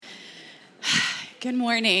Good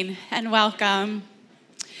morning and welcome.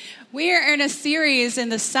 We are in a series in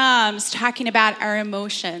the Psalms talking about our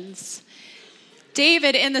emotions.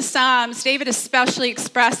 David in the Psalms, David especially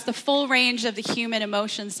expressed the full range of the human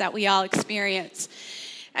emotions that we all experience.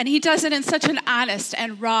 And he does it in such an honest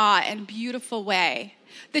and raw and beautiful way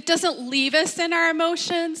that doesn't leave us in our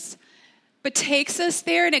emotions, but takes us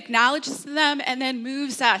there and acknowledges them and then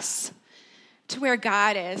moves us to where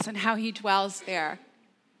God is and how he dwells there.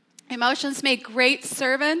 Emotions make great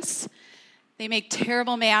servants. They make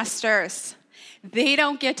terrible masters. They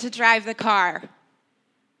don't get to drive the car.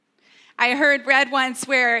 I read once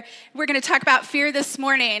where we're going to talk about fear this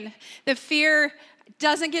morning. The fear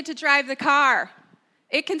doesn't get to drive the car.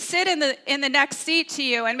 It can sit in the next seat to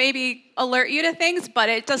you and maybe alert you to things, but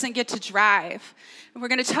it doesn't get to drive. And we're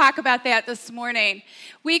going to talk about that this morning.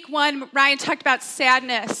 Week 1, Ryan talked about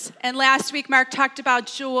sadness, and last week Mark talked about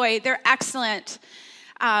joy. They're excellent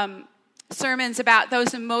sermons about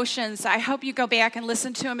those emotions. I hope you go back and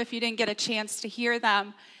listen to them if you didn't get a chance to hear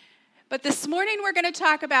them. But this morning we're going to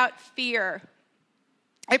talk about fear.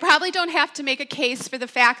 I probably don't have to make a case for the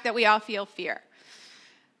fact that we all feel fear.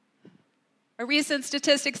 A recent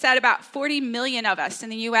statistic said about 40 million of us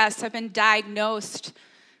in the U.S. have been diagnosed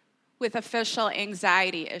with official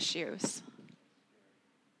anxiety issues.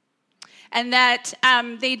 And that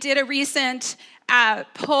they did a recent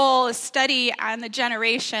poll, a study on the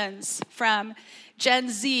generations from Gen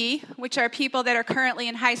Z, which are people that are currently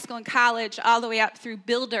in high school and college, all the way up through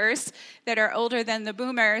builders that are older than the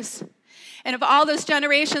boomers. And of all those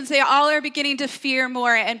generations, they all are beginning to fear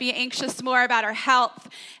more and be anxious more about our health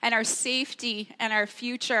and our safety and our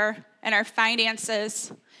future and our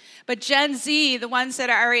finances. But Gen Z, the ones that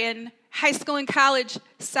are in high school and college,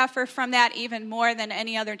 suffer from that even more than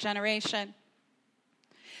any other generation.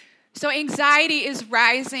 So anxiety is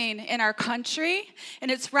rising in our country, and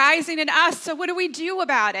it's rising in us. So what do we do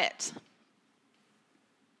about it?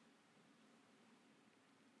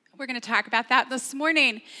 We're going to talk about that this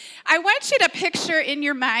morning. I want you to picture in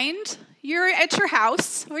your mind, you're at your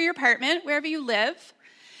house or your apartment, wherever you live,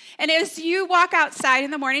 and as you walk outside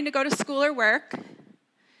in the morning to go to school or work,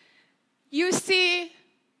 you see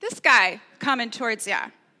this guy coming towards you.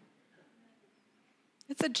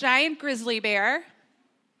 It's a giant grizzly bear.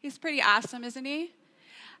 He's pretty awesome, isn't he?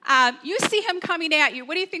 You see him coming at you.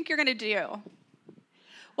 What do you think you're going to do?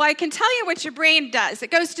 Well, I can tell you what your brain does. The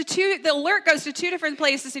alert goes to two different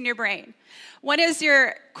places in your brain. One is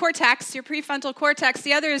your cortex, your prefrontal cortex.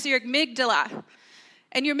 The other is your amygdala.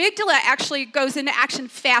 And your amygdala actually goes into action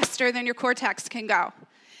faster than your cortex can go.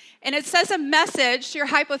 And it says a message to your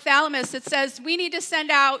hypothalamus that says, we need to send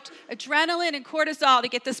out adrenaline and cortisol to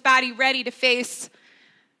get this body ready to face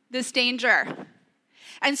this danger.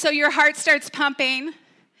 And so your heart starts pumping,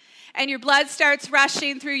 and your blood starts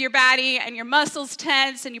rushing through your body, and your muscles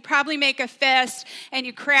tense, and you probably make a fist, and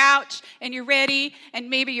you crouch, and you're ready,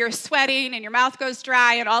 and maybe you're sweating, and your mouth goes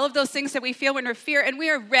dry, and all of those things that we feel when we're fear, and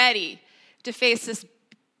we are ready to face this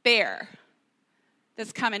bear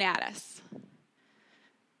that's coming at us.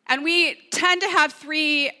 And we tend to have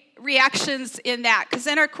 3 reactions in that, because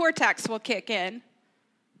then our cortex will kick in.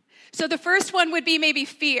 So the first one would be maybe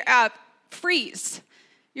freeze.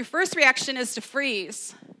 Your first reaction is to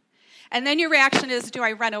freeze. And then your reaction is, do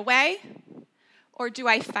I run away or do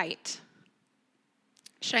I fight?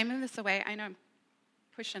 Should I move this away? I know I'm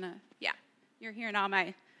pushing you're hearing all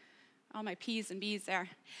my P's and B's there.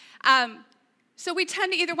 So we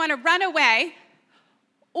tend to either want to run away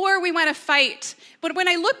or we want to fight. But when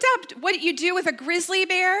I looked up what you do with a grizzly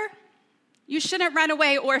bear, you shouldn't run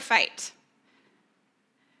away or fight.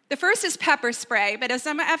 The first is pepper spray, but if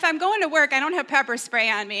I'm going to work, I don't have pepper spray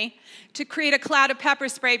on me to create a cloud of pepper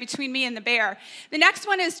spray between me and the bear. The next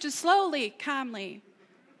one is to slowly, calmly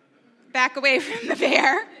back away from the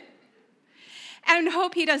bear and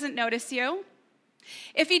hope he doesn't notice you.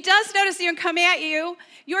 If he does notice you and come at you,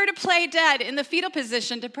 you're to play dead in the fetal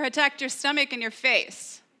position to protect your stomach and your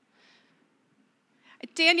face.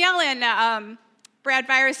 Danielle and Brad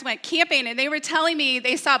Virus went camping, and they were telling me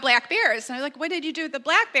they saw black bears. And I was like, what did you do with the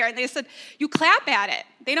black bear? And they said, you clap at it.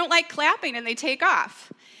 They don't like clapping, and they take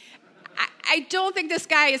off. I don't think this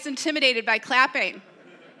guy is intimidated by clapping.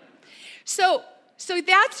 So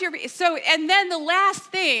that's and then the last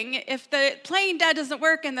thing, if the playing dead doesn't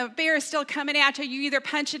work and the bear is still coming at you, you either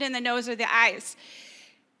punch it in the nose or the eyes.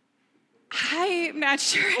 I'm not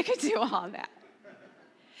sure I could do all of that.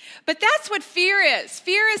 But that's what fear is.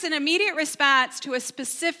 Fear is an immediate response to a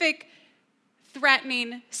specific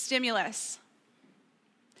threatening stimulus.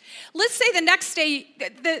 Let's say the next day,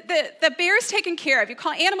 the bear's taken care of. You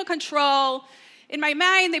call animal control. in my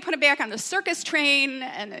mind, they put him back on the circus train,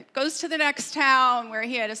 and it goes to the next town where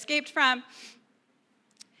he had escaped from.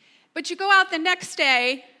 But you go out the next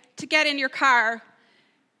day to get in your car,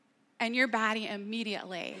 and your body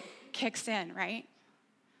immediately kicks in, right?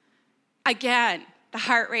 Again, the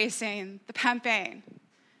heart racing, the pumping.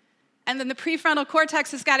 And then the prefrontal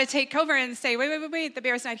cortex has got to take over and say, wait, the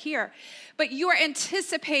bear's not here. But you are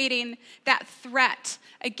anticipating that threat.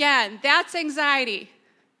 Again, that's anxiety.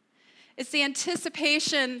 It's the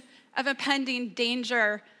anticipation of impending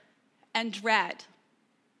danger and dread.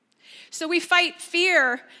 So we fight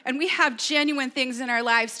fear, and we have genuine things in our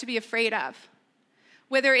lives to be afraid of.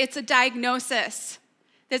 Whether it's a diagnosis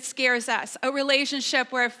that scares us, a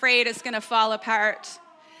relationship we're afraid is going to fall apart,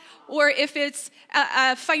 or if it's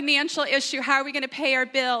a financial issue, how are we going to pay our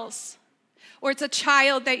bills? Or it's a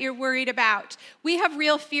child that you're worried about. We have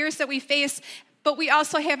real fears that we face, but we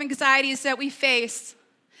also have anxieties that we face.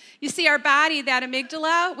 You see, our body, that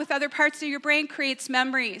amygdala, with other parts of your brain, creates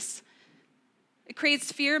memories. It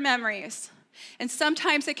creates fear memories. And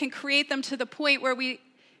sometimes it can create them to the point where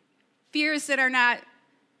fears that are not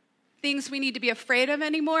things we need to be afraid of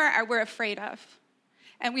anymore are we're afraid of.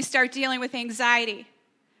 And we start dealing with anxiety.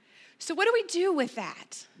 So what do we do with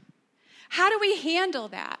that? How do we handle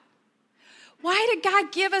that? Why did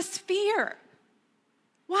God give us fear?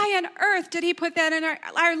 Why on earth did he put that in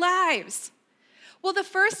our lives? Well, the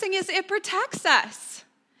first thing is it protects us.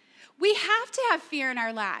 We have to have fear in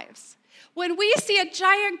our lives. When we see a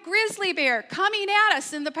giant grizzly bear coming at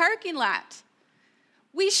us in the parking lot,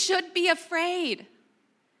 we should be afraid.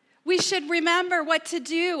 We should remember what to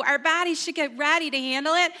do. Our body should get ready to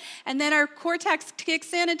handle it, and then our cortex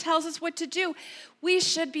kicks in and tells us what to do. We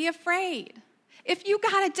should be afraid. If you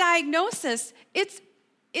got a diagnosis, it's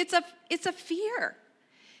a fear.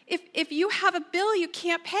 If you have a bill you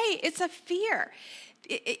can't pay, it's a fear.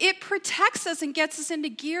 It protects us and gets us into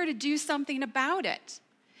gear to do something about it.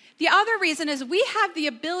 The other reason is we have the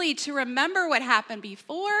ability to remember what happened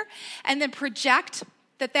before and then project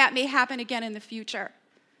that may happen again in the future,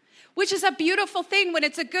 which is a beautiful thing when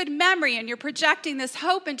it's a good memory and you're projecting this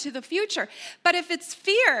hope into the future. But if it's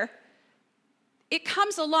fear, it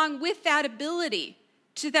comes along with that ability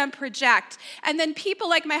to then project. And then people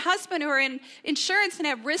like my husband who are in insurance and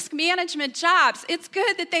have risk management jobs, it's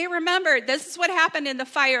good that they remember this is what happened in the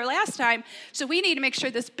fire last time, so we need to make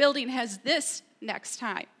sure this building has this next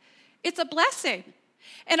time. It's a blessing.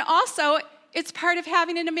 And also, it's part of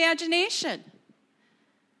having an imagination.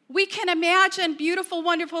 We can imagine beautiful,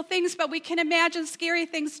 wonderful things, but we can imagine scary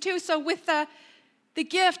things too. So with the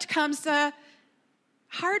gift comes the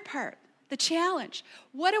hard part, the challenge.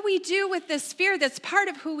 What do we do with this fear that's part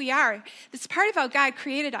of who we are? That's part of how God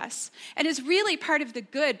created us and is really part of the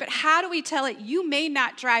good. But how do we tell it, you may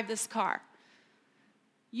not drive this car?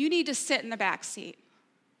 You need to sit in the back seat.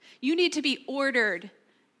 You need to be ordered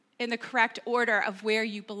in the correct order of where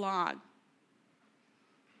you belong.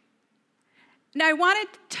 Now, I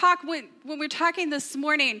want to talk, when we're talking this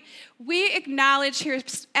morning, we acknowledge here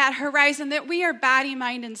at Horizon that we are body,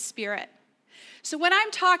 mind, and spirit. So when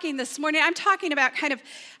I'm talking this morning, I'm talking about kind of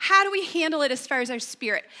how do we handle it as far as our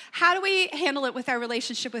spirit? How do we handle it with our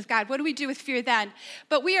relationship with God? What do we do with fear then?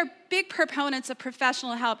 But we are big proponents of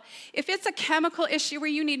professional help. If it's a chemical issue where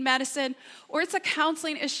you need medicine, or it's a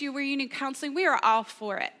counseling issue where you need counseling, we are all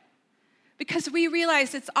for it, because we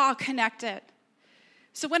realize it's all connected.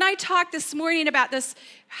 So when I talk this morning about this,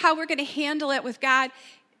 how we're going to handle it with God,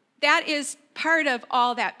 that is part of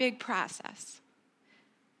all that big process.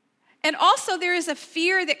 And also there is a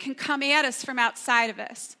fear that can come at us from outside of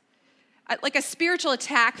us, like a spiritual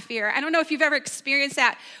attack fear. I don't know if you've ever experienced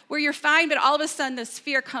that, where you're fine, but all of a sudden this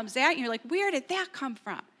fear comes at you, and you're like, where did that come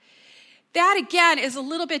from? That, again, is a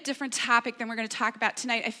little bit different topic than we're going to talk about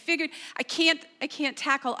tonight. I figured I can't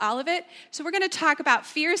tackle all of it, so we're going to talk about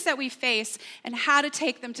fears that we face and how to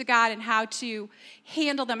take them to God and how to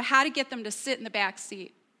handle them, how to get them to sit in the back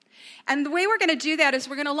seat. And the way we're going to do that is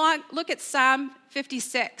we're going to look at Psalm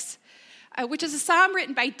 56, which is a psalm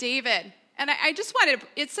written by David. And I just wanted,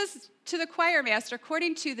 it says to the choir master,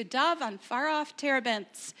 according to the dove on far-off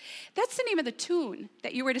terebinths. That's the name of the tune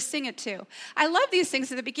that you were to sing it to. I love these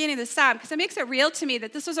things at the beginning of the psalm because it makes it real to me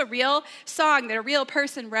that this was a real song that a real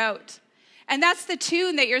person wrote. And that's the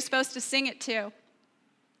tune that you're supposed to sing it to.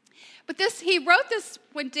 But he wrote this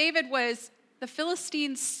when the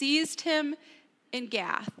Philistines seized him in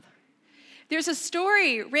Gath. There's a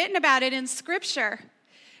story written about it in Scripture.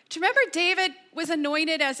 Do you remember David was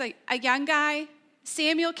anointed as a young guy?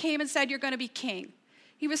 Samuel came and said, you're going to be king.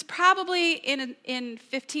 He was probably in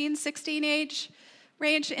 15, 16 age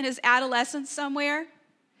range, in his adolescence somewhere.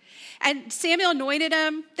 And Samuel anointed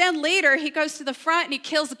him. Then later, he goes to the front and he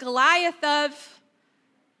kills Goliath of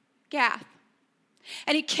Gath.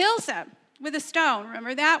 And he kills him with a stone.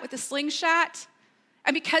 Remember that? With a slingshot?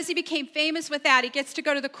 And because he became famous with that, he gets to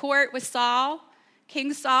go to the court with Saul,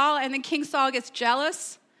 King Saul, and then King Saul gets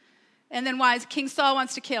jealous. And then King Saul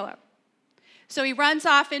wants to kill him. So he runs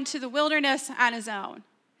off into the wilderness on his own.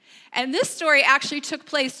 And this story actually took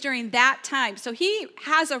place during that time. So he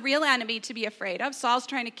has a real enemy to be afraid of. Saul's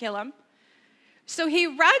trying to kill him. So he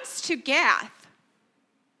runs to Gath,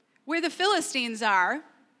 where the Philistines are.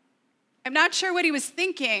 I'm not sure what he was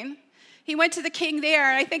thinking. He went to the king there,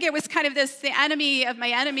 and I think it was kind of this, the enemy of my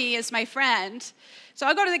enemy is my friend. So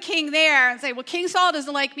I'll go to the king there and say, well, King Saul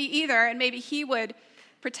doesn't like me either, and maybe he would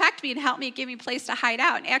protect me and help me, give me a place to hide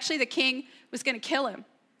out. And actually the king was going to kill him.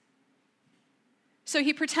 So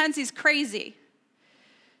he pretends he's crazy.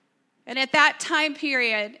 And at that time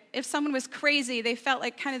period, if someone was crazy, they felt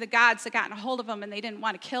like kind of the gods had gotten a hold of him and they didn't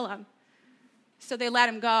want to kill him. So they let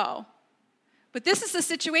him go. But this is the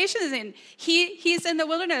situation he's in. He's in the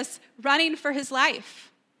wilderness running for his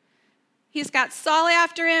life. He's got Saul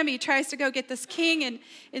after him. He tries to go get this king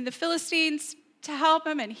and the Philistines to help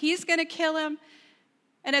him, and he's going to kill him.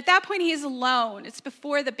 And at that point, he's alone. It's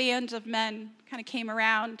before the band of men kind of came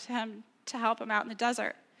around to him to help him out in the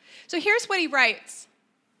desert. So here's what he writes.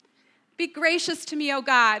 Be gracious to me, O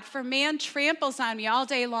God, for man tramples on me all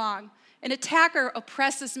day long. An attacker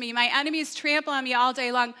oppresses me. My enemies trample on me all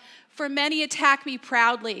day long, for many attack me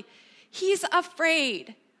proudly. He's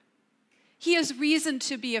afraid. He has reason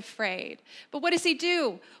to be afraid. But what does he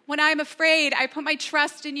do? When I'm afraid, I put my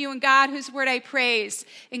trust in you and God, whose word I praise.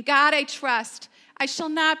 In God I trust. I shall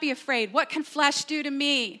not be afraid. What can flesh do to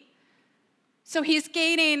me? So he's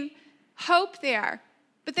gaining hope there.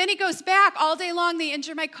 But then he goes back. All day long they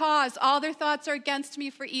injure my cause. All their thoughts are against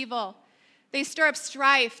me for evil. They stir up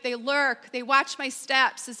strife. They lurk. They watch my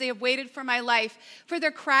steps as they have waited for my life. For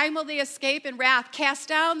their crime will they escape in wrath. Cast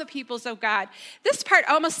down the peoples, O God. This part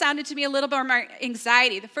almost sounded to me a little bit more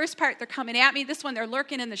anxiety. The first part, they're coming at me. This one, they're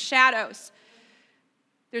lurking in the shadows.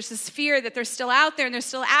 There's this fear that they're still out there and they're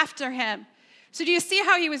still after him. So do you see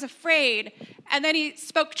how he was afraid? And then he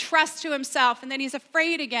spoke trust to himself, and then he's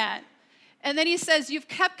afraid again. And then he says, you've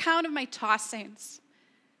kept count of my tossings.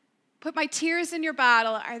 Put my tears in your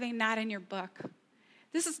bottle. Are they not in your book?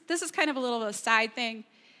 This is kind of a little of a side thing.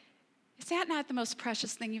 Is that not the most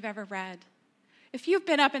precious thing you've ever read? If you've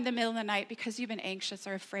been up in the middle of the night because you've been anxious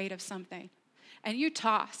or afraid of something, and you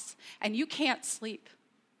toss, and you can't sleep,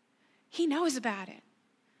 he knows about it.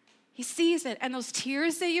 He sees it. And those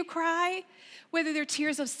tears that you cry, whether they're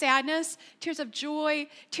tears of sadness, tears of joy,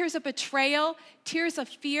 tears of betrayal, tears of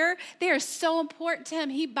fear, they are so important to him.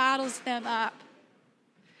 He bottles them up.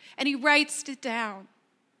 And he writes it down.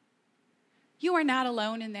 You are not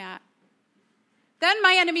alone in that. Then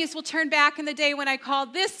my enemies will turn back in the day when I call.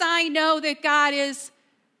 This I know that God is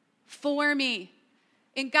for me.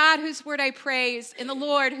 In God whose word I praise, in the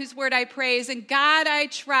Lord whose word I praise, in God I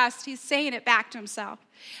trust. He's saying it back to himself.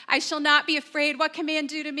 I shall not be afraid. What can man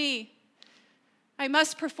do to me? I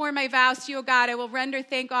must perform my vows to you, O God. I will render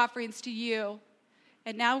thank offerings to you.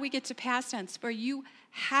 And now we get to past tense, for you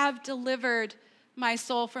have delivered my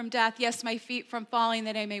soul from death, yes, my feet from falling,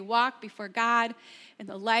 that I may walk before God in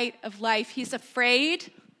the light of life. He's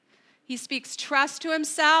afraid. He speaks trust to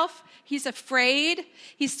himself. He's afraid.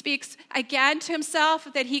 He speaks again to himself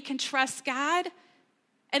that he can trust God.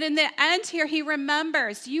 And in the end here, he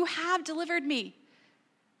remembers, you have delivered me,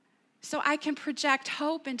 so I can project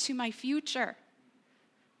hope into my future.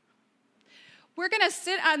 We're going to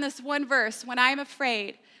sit on this one verse. When I'm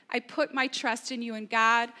afraid, I put my trust in you and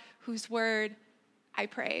God, whose word I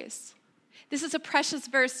praise. This is a precious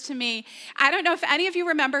verse to me. I don't know if any of you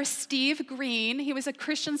remember Steve Green. He was a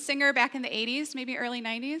Christian singer back in the 80s, maybe early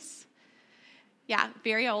 90s. Yeah,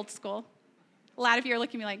 very old school. A lot of you are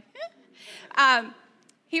looking at me like, eh.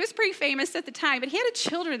 He was pretty famous at the time, but he had a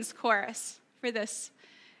children's chorus for this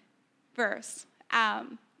verse that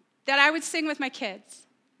I would sing with my kids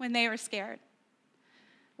when they were scared.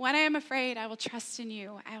 When I am afraid, I will trust in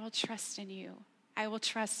you. I will trust in you. I will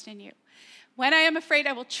trust in you. When I am afraid,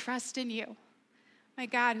 I will trust in you. My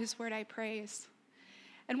God, whose word I praise.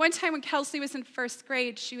 And one time when Kelsey was in first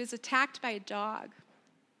grade, she was attacked by a dog.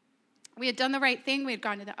 We had done the right thing. We had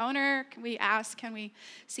gone to the owner. We asked, can we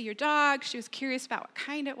see your dog? She was curious about what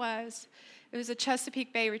kind it was. It was a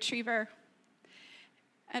Chesapeake Bay Retriever.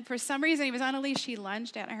 And for some reason, he was on a leash. He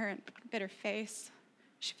lunged at her and bit her face.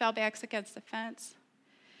 She fell back against the fence.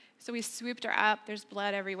 So we swooped her up. There's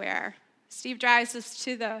blood everywhere. Steve drives us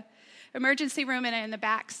to the emergency room, and in the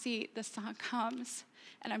back seat, the song comes.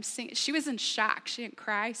 And I'm singing. She was in shock. She didn't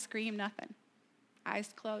cry, scream, nothing.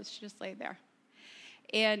 Eyes closed. She just laid there.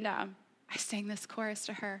 And I sang this chorus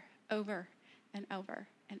to her over and over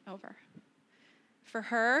and over. For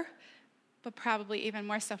her, but probably even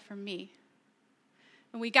more so for me.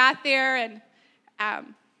 When we got there, and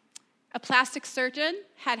a plastic surgeon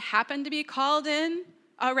had happened to be called in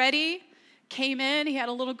already, came in. He had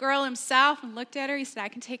a little girl himself and looked at her. He said, I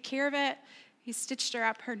can take care of it. He stitched her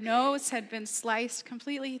up. Her nose had been sliced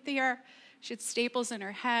completely there. She had staples in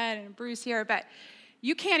her head and a bruise here, but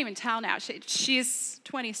you can't even tell now. She's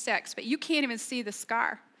 26, but you can't even see the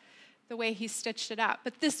scar, the way he stitched it up.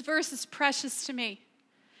 But this verse is precious to me.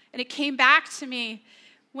 And it came back to me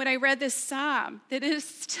when I read this psalm, that it is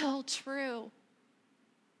still true.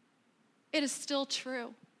 It is still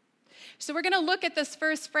true. So we're going to look at this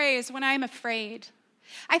first phrase, when I'm afraid.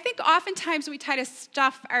 I think oftentimes we try to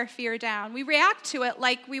stuff our fear down. We react to it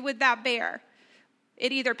like we would that bear.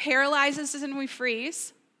 It either paralyzes us and we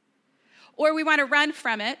freeze, or we want to run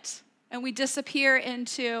from it and we disappear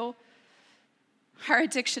into our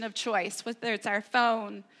addiction of choice, whether it's our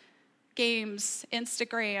phone, games,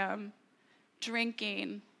 Instagram,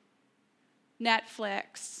 drinking,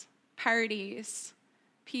 Netflix, parties,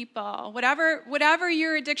 people, whatever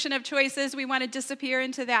your addiction of choice is, we want to disappear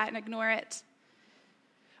into that and ignore it.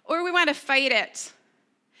 Or we want to fight it.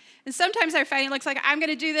 And sometimes our fighting looks like, I'm going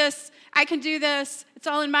to do this, I can do this, it's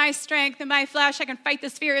all in my strength, in my flesh, I can fight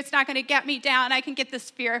this fear, it's not going to get me down, I can get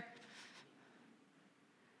this fear.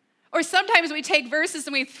 Or sometimes we take verses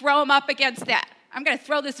and we throw them up against that. I'm going to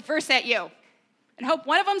throw this verse at you and hope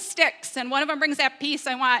one of them sticks and one of them brings that peace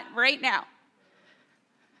I want right now.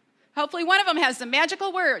 Hopefully one of them has the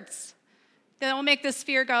magical words that will make this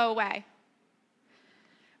fear go away.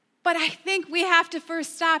 But I think we have to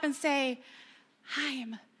first stop and say,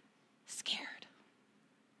 I'm scared.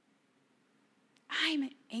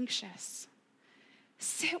 I'm anxious.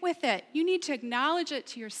 Sit with it. You need to acknowledge it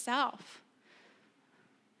to yourself.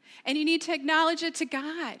 And you need to acknowledge it to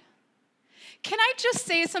God. Can I just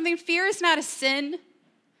say something? Fear is not a sin.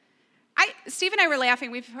 Steve and I were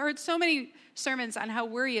laughing. We've heard so many sermons on how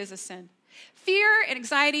worry is a sin. Fear and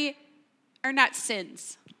anxiety are not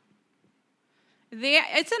sins.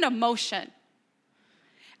 It's an emotion.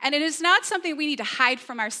 And it is not something we need to hide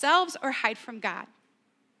from ourselves or hide from God.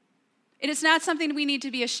 It is not something we need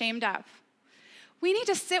to be ashamed of. We need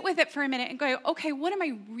to sit with it for a minute and go, okay, what am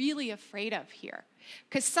I really afraid of here?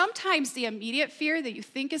 Because sometimes the immediate fear that you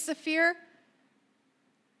think is a fear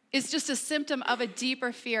is just a symptom of a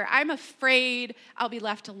deeper fear. I'm afraid I'll be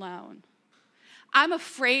left alone. I'm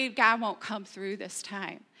afraid God won't come through this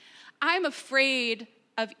time. I'm afraid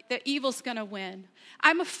of the evil's going to win.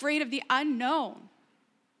 I'm afraid of the unknown.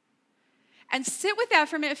 And sit with that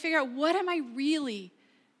for a minute and figure out, what am I really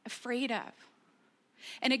afraid of?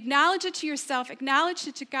 And acknowledge it to yourself, acknowledge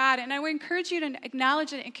it to God, and I would encourage you to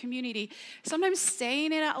acknowledge it in community. Sometimes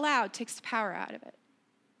saying it out loud takes the power out of it.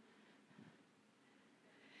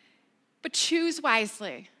 But choose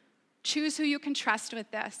wisely. Choose who you can trust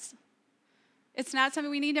with this. It's not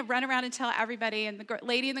something we need to run around and tell everybody, and the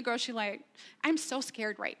lady in the grocery line, I'm so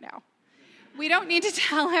scared right now. We don't need to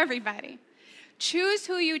tell everybody. Choose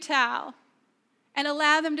who you tell and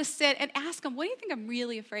allow them to sit and ask them, what do you think I'm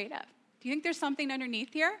really afraid of? Do you think there's something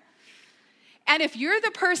underneath here? And if you're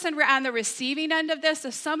the person on the receiving end of this,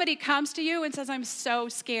 if somebody comes to you and says, I'm so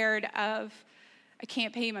scared of, I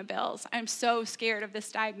can't pay my bills. I'm so scared of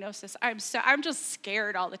this diagnosis. I'm just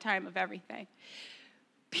scared all the time of everything.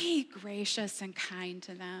 Be gracious and kind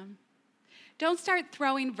to them. Don't start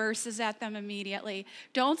throwing verses at them immediately.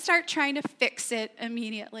 Don't start trying to fix it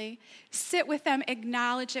immediately. Sit with them,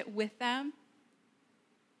 acknowledge it with them.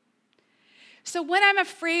 So when I'm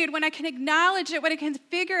afraid, when I can acknowledge it, when I can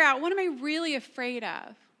figure out what am I really afraid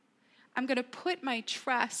of, I'm going to put my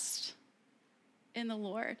trust in the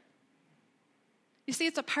Lord. You see,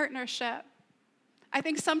 it's a partnership. I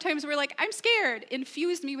think sometimes we're like, I'm scared.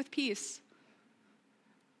 Infuse me with peace.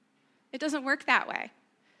 It doesn't work that way.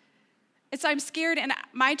 It's I'm scared, and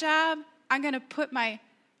my job, I'm going to put my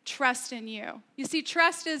trust in you. You see,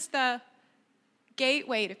 trust is the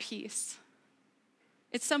gateway to peace.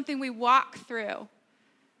 It's something we walk through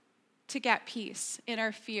to get peace in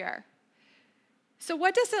our fear. So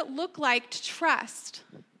what does it look like to trust?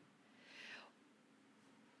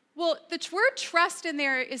 Well, the word trust in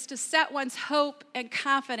there is to set one's hope and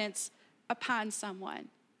confidence upon someone.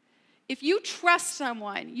 If you trust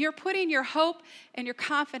someone, you're putting your hope and your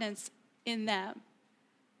confidence in them.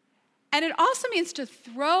 And it also means to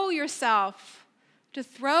throw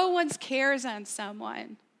one's cares on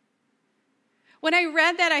someone. When I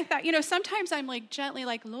read that, I thought, sometimes I'm like gently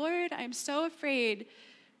like, Lord, I'm so afraid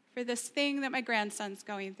for this thing that my grandson's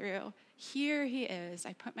going through. Here he is.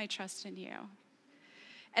 I put my trust in you.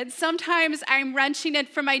 And sometimes I'm wrenching it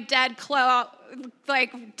from my dead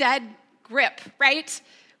grip, right?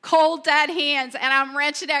 Cold, dead hands, and I'm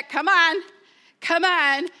wrenching it. Come on.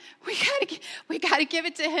 We gotta give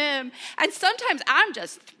it to him. And sometimes I'm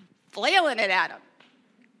just flailing it at him.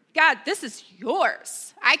 God, this is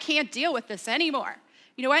yours. I can't deal with this anymore.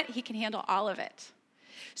 You know what? He can handle all of it.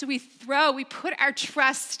 So we put our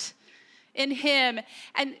trust in him.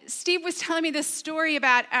 And Steve was telling me this story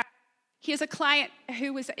about, he has a client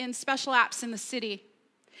who was in special ops in the city.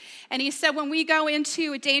 And he said when we go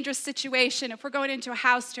into a dangerous situation, if we're going into a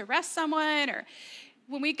house to arrest someone, or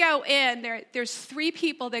when we go in, there's 3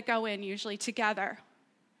 people that go in usually together.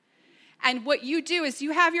 And what you do is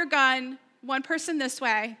you have your gun, one person this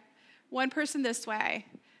way, one person this way,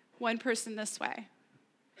 one person this way.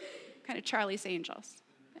 Kind of Charlie's Angels.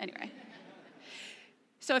 Anyway.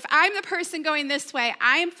 So if I'm the person going this way,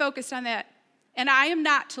 I am focused on that. And I am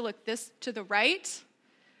not to look to the right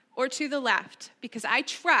or to the left, because I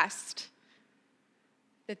trust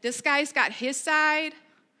that this guy's got his side,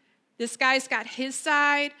 this guy's got his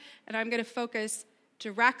side, and I'm going to focus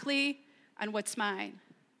directly on what's mine.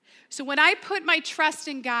 So when I put my trust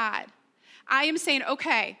in God, I am saying,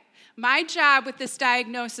 okay, my job with this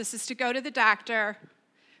diagnosis is to go to the doctor,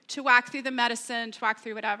 to walk through the medicine, to walk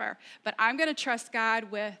through whatever. But I'm going to trust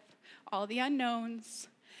God with all the unknowns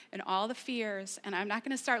and all the fears, and I'm not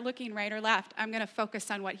going to start looking right or left. I'm going to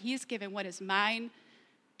focus on what he's given, what is mine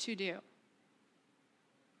to do.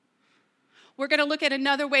 We're going to look at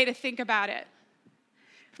another way to think about it.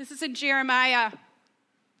 This is in Jeremiah.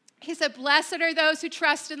 He said, "Blessed are those who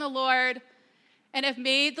trust in the Lord and have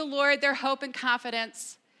made the Lord their hope and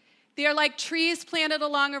confidence. They are like trees planted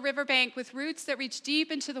along a riverbank with roots that reach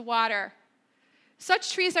deep into the water.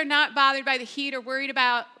 Such trees are not bothered by the heat or worried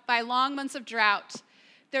about by long months of drought.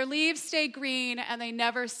 Their leaves stay green and they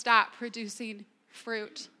never stop producing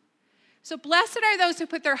fruit." So blessed are those who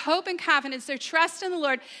put their hope and confidence, their trust in the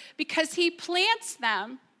Lord, because he plants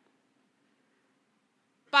them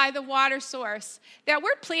by the water source. That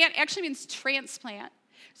word plant actually means transplant.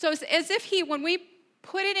 So it's as if when we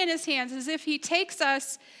put it in his hands, as if he takes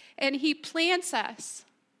us and he plants us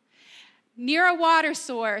near a water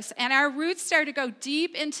source, and our roots start to go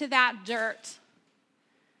deep into that dirt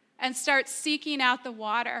and start seeking out the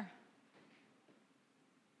water.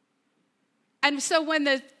 And so when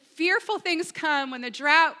the fearful things come, when the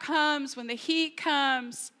drought comes, when the heat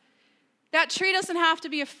comes, that tree doesn't have to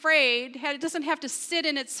be afraid. It doesn't have to sit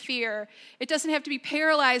in its fear. It doesn't have to be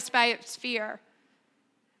paralyzed by its fear,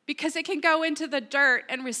 because it can go into the dirt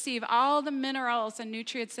and receive all the minerals and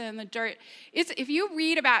nutrients in the dirt. If you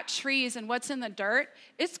read about trees and what's in the dirt,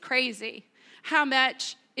 it's crazy how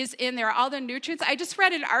much is in there, all the nutrients. I just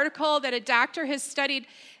read an article that a doctor has studied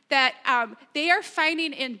that they are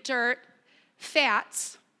finding in dirt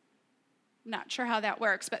fats. Not sure how that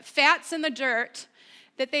works, but fats in the dirt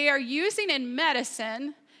that they are using in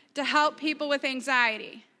medicine to help people with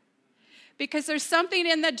anxiety. Because there's something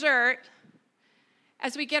in the dirt,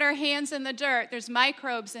 as we get our hands in the dirt, there's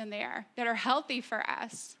microbes in there that are healthy for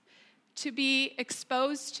us to be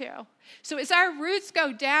exposed to. So as our roots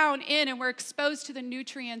go down in and we're exposed to the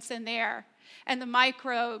nutrients in there and the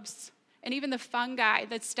microbes and even the fungi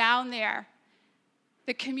that's down there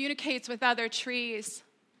that communicates with other trees,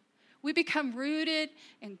 we become rooted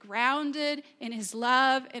and grounded in his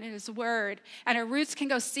love and in his word. And our roots can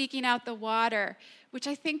go seeking out the water, which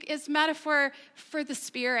I think is metaphor for the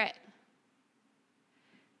Spirit.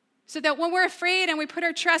 So that when we're afraid and we put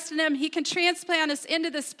our trust in him, he can transplant us into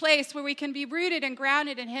this place where we can be rooted and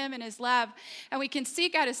grounded in him and his love. And we can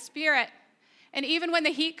seek out his Spirit. And even when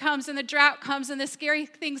the heat comes and the drought comes and the scary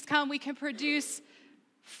things come, we can produce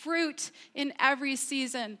fruit in every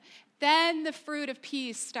season. Then the fruit of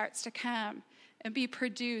peace starts to come and be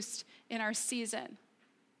produced in our season.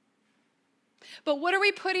 But what are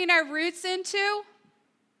we putting our roots into?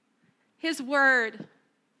 His word. It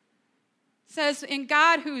says, "In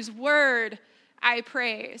God whose word I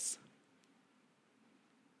praise."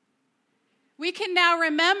 We can now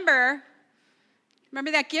remember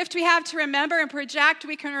that gift we have to remember and project.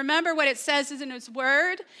 We can remember what it says is in his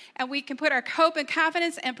word, and we can put our hope and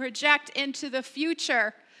confidence and project into the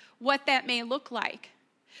future what that may look like,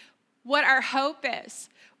 what our hope is,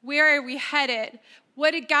 where are we headed,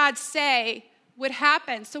 what did God say would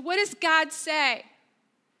happen. So what does God say?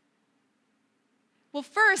 Well,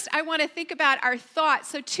 first, I want to think about our thoughts.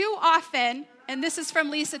 So too often, and this is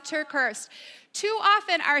from Lisa Turkhurst, too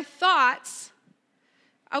often our thoughts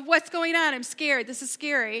of what's going on. I'm scared. This is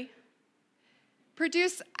scary.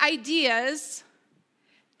 Produce ideas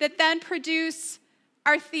that then produce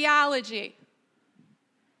our theology.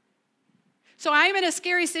 So I'm in a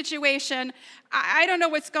scary situation. I don't know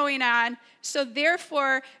what's going on. So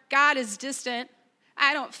therefore, God is distant.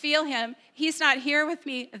 I don't feel him. He's not here with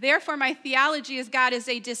me. Therefore, my theology is God is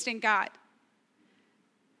a distant God.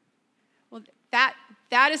 Well, that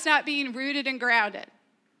is not being rooted and grounded.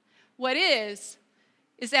 What is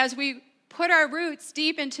as we put our roots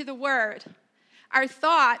deep into the Word, our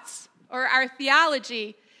thoughts or our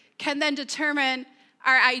theology can then determine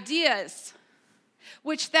our ideas,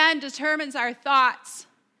 which then determines our thoughts.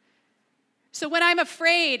 So when I'm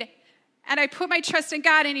afraid and I put my trust in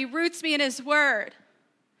God and he roots me in his Word,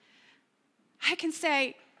 I can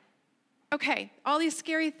say, okay, all these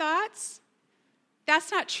scary thoughts,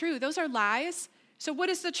 that's not true. Those are lies. So what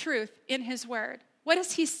is the truth in his Word? What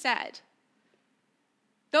has he said?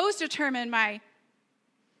 Those determine my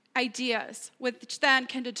ideas, which then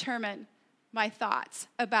can determine my thoughts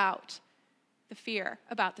about the fear,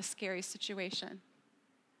 about the scary situation.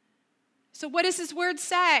 So what does his Word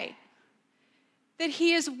say? That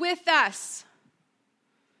he is with us.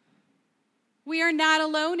 We are not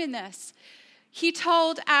alone in this. He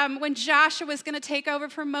told when Joshua was going to take over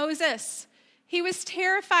from Moses, he was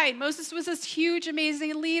terrified. Moses was this huge,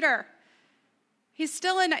 amazing leader. He's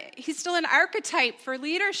still an archetype for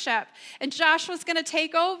leadership. And Joshua's going to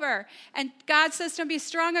take over. And God says to him, be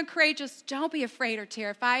strong and courageous. Don't be afraid or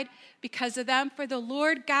terrified because of them, for the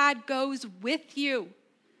Lord God goes with you.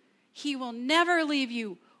 He will never leave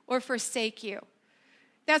you or forsake you.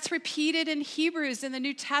 That's repeated in Hebrews in the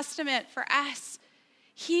New Testament for us.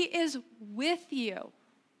 He is with you.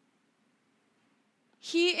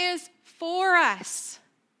 He is for us.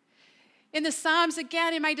 In the Psalms,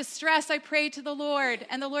 again, in my distress, I prayed to the Lord,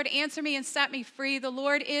 and the Lord answered me and set me free. The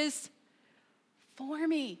Lord is for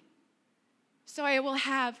me, so I will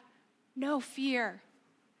have no fear.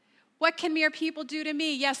 What can mere people do to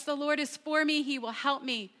me? Yes, the Lord is for me. He will help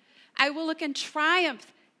me. I will look in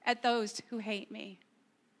triumph at those who hate me.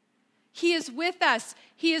 He is with us.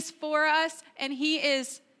 He is for us, and he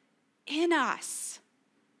is in us.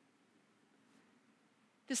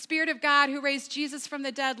 The Spirit of God who raised Jesus from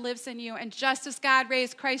the dead lives in you, and just as God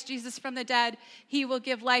raised Christ Jesus from the dead, he will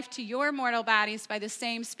give life to your mortal bodies by the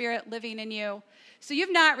same Spirit living in you. So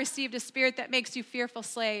you've not received a spirit that makes you fearful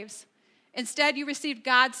slaves. Instead, you received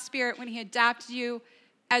God's Spirit when he adopted you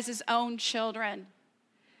as his own children.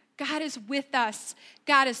 God is with us.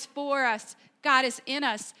 God is for us. God is in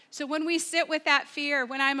us. So when we sit with that fear,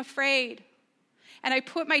 when I'm afraid, and I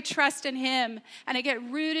put my trust in him, and I get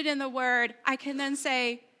rooted in the Word, I can then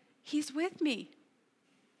say, he's with me.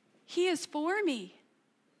 He is for me.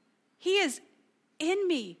 He is in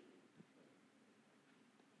me.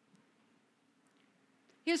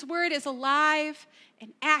 His Word is alive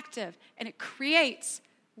and active, and it creates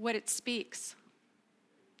what it speaks.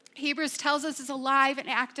 Hebrews tells us it's alive and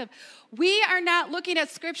active. We are not looking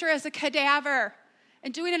at Scripture as a cadaver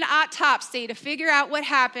and doing an autopsy to figure out what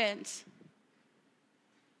happened.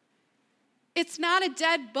 It's not a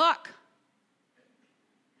dead book.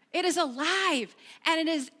 It is alive and it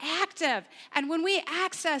is active. And when we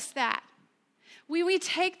access that, we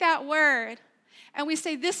take that word and we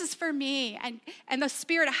say, this is for me. And the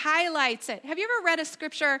Spirit highlights it. Have you ever read a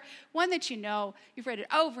scripture, one that you know, you've read it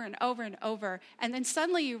over and over and over, and then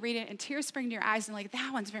suddenly you read it and tears spring to your eyes and like,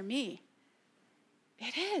 that one's for me.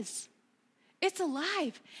 It is. It's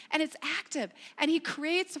alive and it's active. And he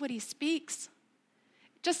creates what he speaks.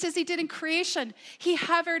 Just as he did in creation, he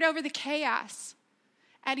hovered over the chaos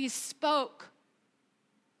and he spoke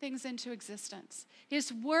things into existence.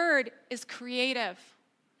 His word is creative.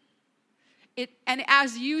 And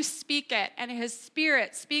as you speak it, and his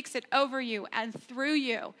Spirit speaks it over you and through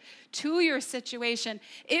you to your situation,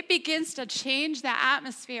 it begins to change the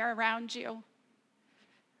atmosphere around you.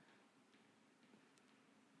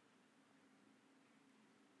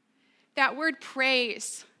 That word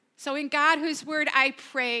praise. So in God, whose word I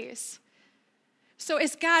praise. So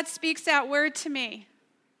as God speaks that word to me,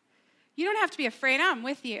 you don't have to be afraid. I'm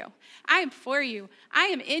with you. I am for you. I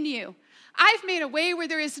am in you. I've made a way where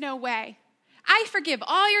there is no way. I forgive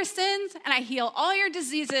all your sins and I heal all your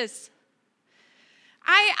diseases.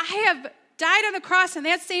 I have died on the cross, and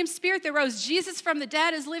that same Spirit that rose Jesus from the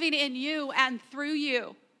dead is living in you and through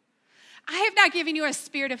you. I have not given you a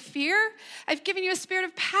spirit of fear. I've given you a spirit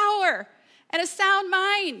of power and a sound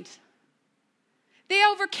mind. They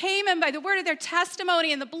overcame him by the word of their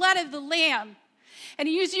testimony and the blood of the Lamb. And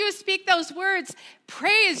as you speak those words,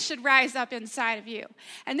 praise should rise up inside of you.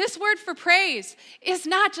 And this word for praise is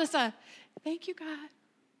not just a, thank you, God.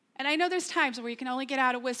 And I know there's times where you can only get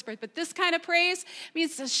out a whisper, but this kind of praise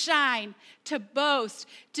means to shine, to boast,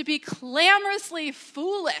 to be clamorously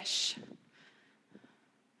foolish.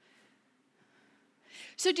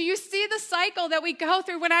 So do you see the cycle that we go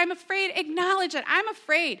through? When I'm afraid, acknowledge it. I'm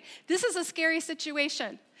afraid. This is a scary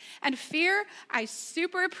situation. And fear, I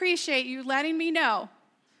super appreciate you letting me know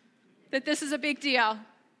that this is a big deal.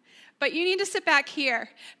 But you need to sit back here,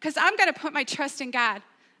 because I'm going to put my trust in God.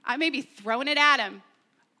 I may be throwing it at him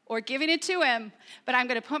or giving it to him, but I'm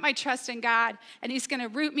going to put my trust in God, and he's going to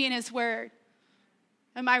root me in his word.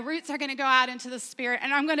 And my roots are going to go out into the Spirit,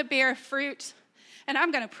 and I'm going to bear fruit, and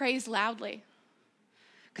I'm going to praise loudly,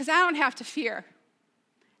 because I don't have to fear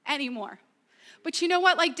anymore. But you know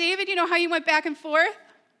what? Like David, you know how you went back and forth?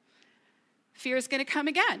 Fear is going to come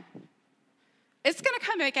again. It's going to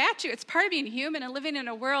come back at you. It's part of being human and living in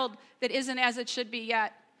a world that isn't as it should be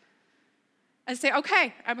yet. I say,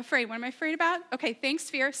 okay, I'm afraid. What am I afraid about? Okay, thanks,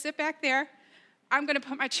 fear. Sit back there. I'm going to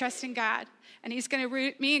put my trust in God. And he's going to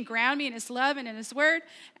root me and ground me in his love and in his word.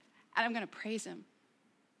 And I'm going to praise him.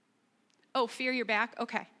 Oh, fear, you're back?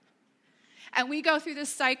 Okay. And we go through this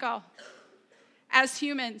cycle as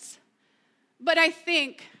humans. But I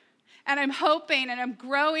think, and I'm hoping, and I'm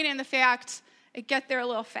growing in the fact, I get there a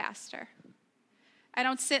little faster. I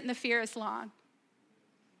don't sit in the fear as long.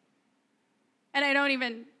 And I don't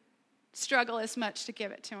even struggle as much to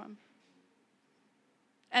give it to him.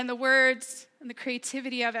 And the words and the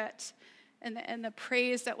creativity of it and the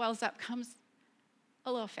praise that wells up comes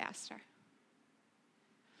a little faster.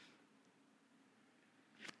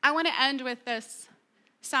 I want to end with this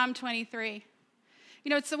Psalm 23. You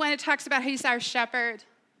know, it's the one that talks about how he's our shepherd.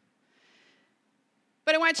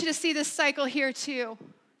 But I want you to see this cycle here too.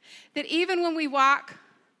 That even when we walk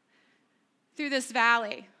through this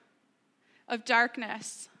valley of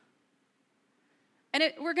darkness, and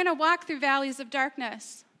we're going to walk through valleys of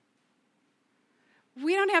darkness,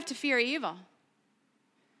 we don't have to fear evil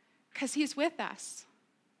because he's with us.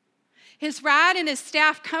 His rod and his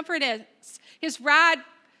staff comfort us. His rod,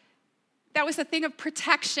 that was a thing of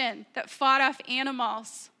protection that fought off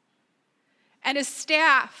animals. And his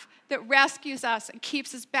staff that rescues us and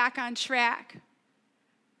keeps us back on track.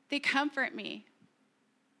 They comfort me.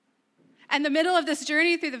 And the middle of this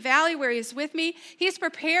journey through the valley where he's with me, he's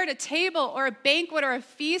prepared a table or a banquet or a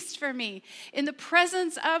feast for me in the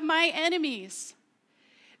presence of my enemies.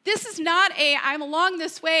 This is not I'm along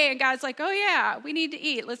this way and God's like, oh yeah, we need to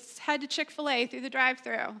eat. Let's head to Chick-fil-A through the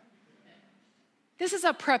drive-thru. This is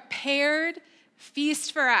a prepared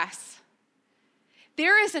feast for us.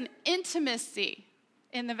 There is an intimacy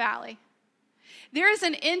in the valley. There is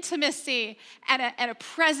an intimacy and a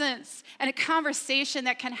presence and a conversation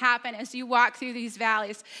that can happen as you walk through these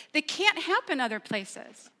valleys that can't happen other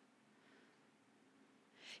places.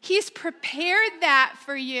 He's prepared that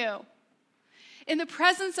for you. In the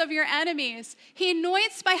presence of your enemies, he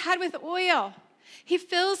anoints my head with oil. He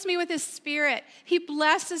fills me with his Spirit. He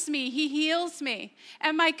blesses me. He heals me.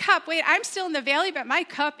 And my cup, wait, I'm still in the valley, but my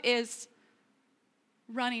cup is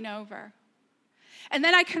running over. And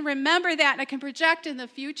then I can remember that and I can project in the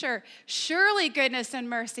future, surely goodness and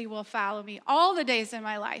mercy will follow me all the days of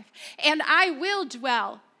my life. And I will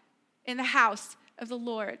dwell in the house of the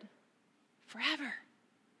Lord forever.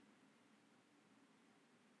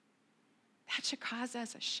 That should cause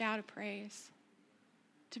us a shout of praise,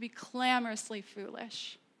 to be clamorously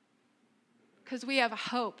foolish, because we have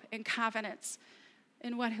hope and confidence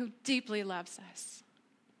in one who deeply loves us.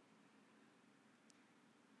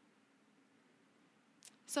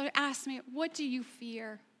 So ask me, what do you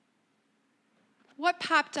fear? What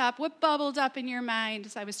popped up? What bubbled up in your mind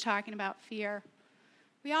as I was talking about fear?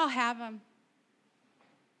 We all have them.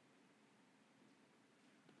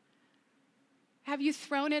 Have you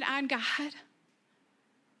thrown it on God?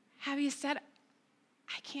 Have you said,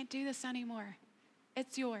 I can't do this anymore.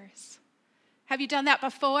 It's yours. Have you done that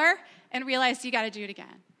before and realized you got to do it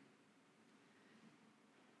again?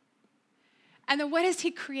 And then what does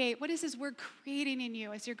he create? What is his word creating in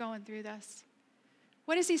you as you're going through this?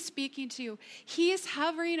 What is he speaking to you? He is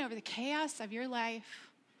hovering over the chaos of your life.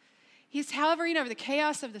 He's hovering over the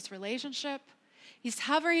chaos of this relationship. He's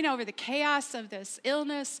hovering over the chaos of this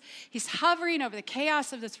illness. He's hovering over the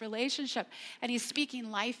chaos of this relationship, and he's speaking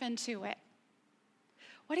life into it.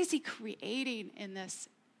 What is he creating in this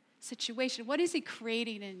situation? What is he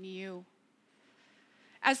creating in you?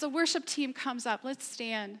 As the worship team comes up, let's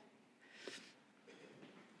stand.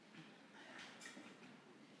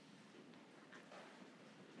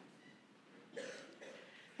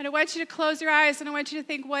 And I want you to close your eyes and I want you to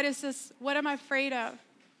think, what is this? What am I afraid of?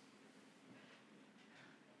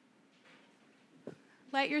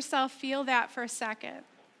 Let yourself feel that for a second.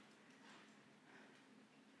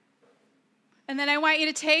 And then I want you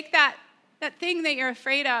to take that thing that you're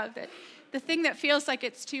afraid of, the thing that feels like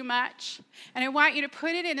it's too much, and I want you to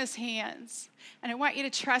put it in his hands, and I want you to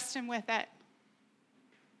trust him with it.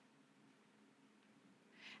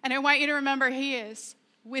 And I want you to remember he is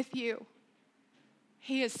with you.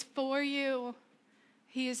 He is for you.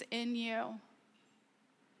 He is in you.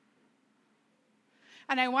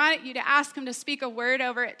 And I want you to ask him to speak a word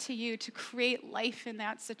over it to you to create life in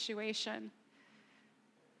that situation,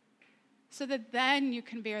 so that then you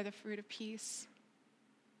can bear the fruit of peace.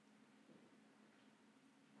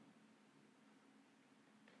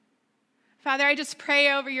 Father, I just pray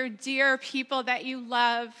over your dear people that you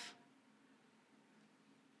love,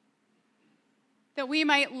 that we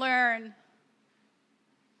might learn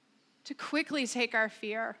to quickly take our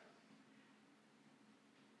fear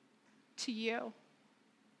to you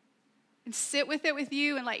and sit with it with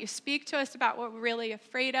you and let you speak to us about what we're really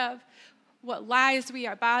afraid of, what lies we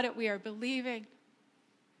are believing,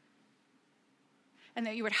 and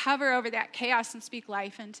that you would hover over that chaos and speak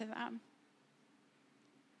life into them.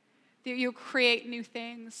 That you create new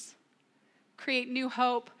things, create new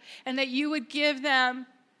hope, and that you would give them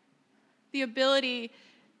the ability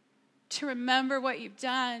to remember what you've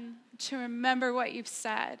done, to remember what you've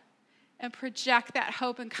said, and project that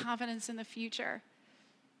hope and confidence in the future.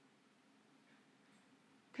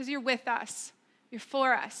 Because you're with us, you're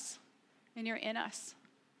for us, and you're in us.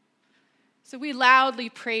 So we loudly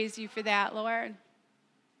praise you for that, Lord.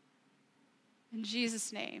 In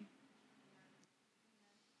Jesus' name.